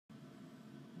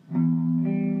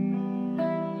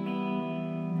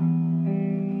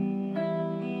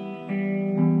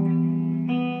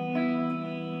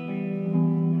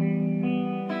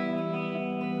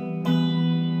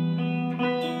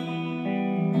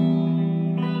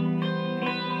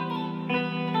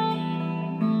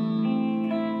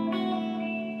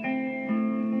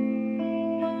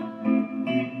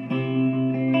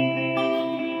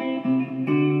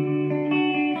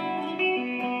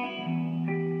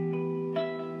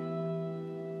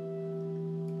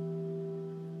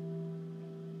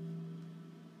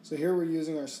So here we're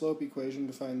using our slope equation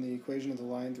to find the equation of the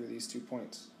line through these 2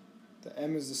 points. The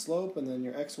m is the slope, and then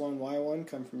your x1, y1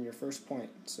 come from your first point,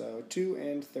 so 2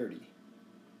 and 30.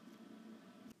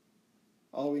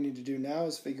 All we need to do now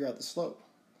is figure out the slope.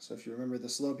 So if you remember the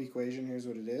slope equation, here's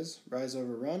what it is. Rise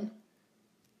over run.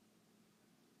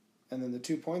 And then the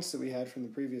 2 points that we had from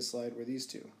the previous slide were these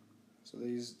two. So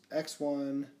these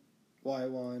x1,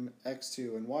 y1,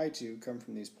 x2, and y2 come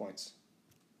from these points.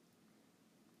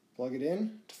 Plug it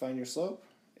in to find your slope.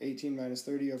 18 minus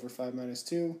 30 over 5 minus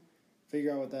 2.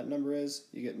 Figure out what that number is,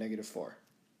 you get -4.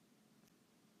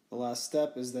 The last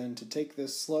step is then to take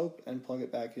this slope and plug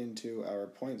it back into our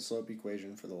point slope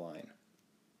equation for the line.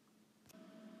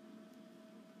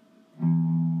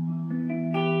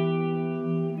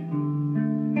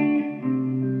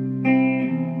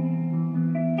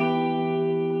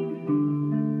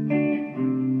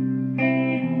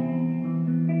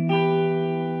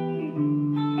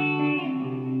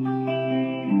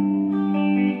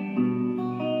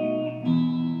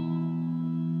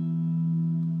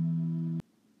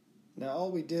 Now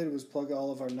all we did was plug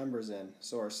all of our numbers in,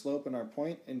 so our slope and our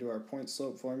point into our point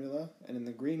slope formula, and in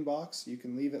the green box you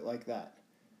can leave it like that.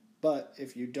 But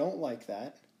if you don't like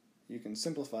that, you can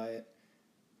simplify it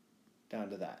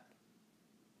down to that.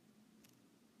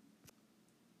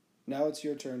 Now it's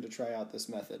your turn to try out this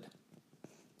method.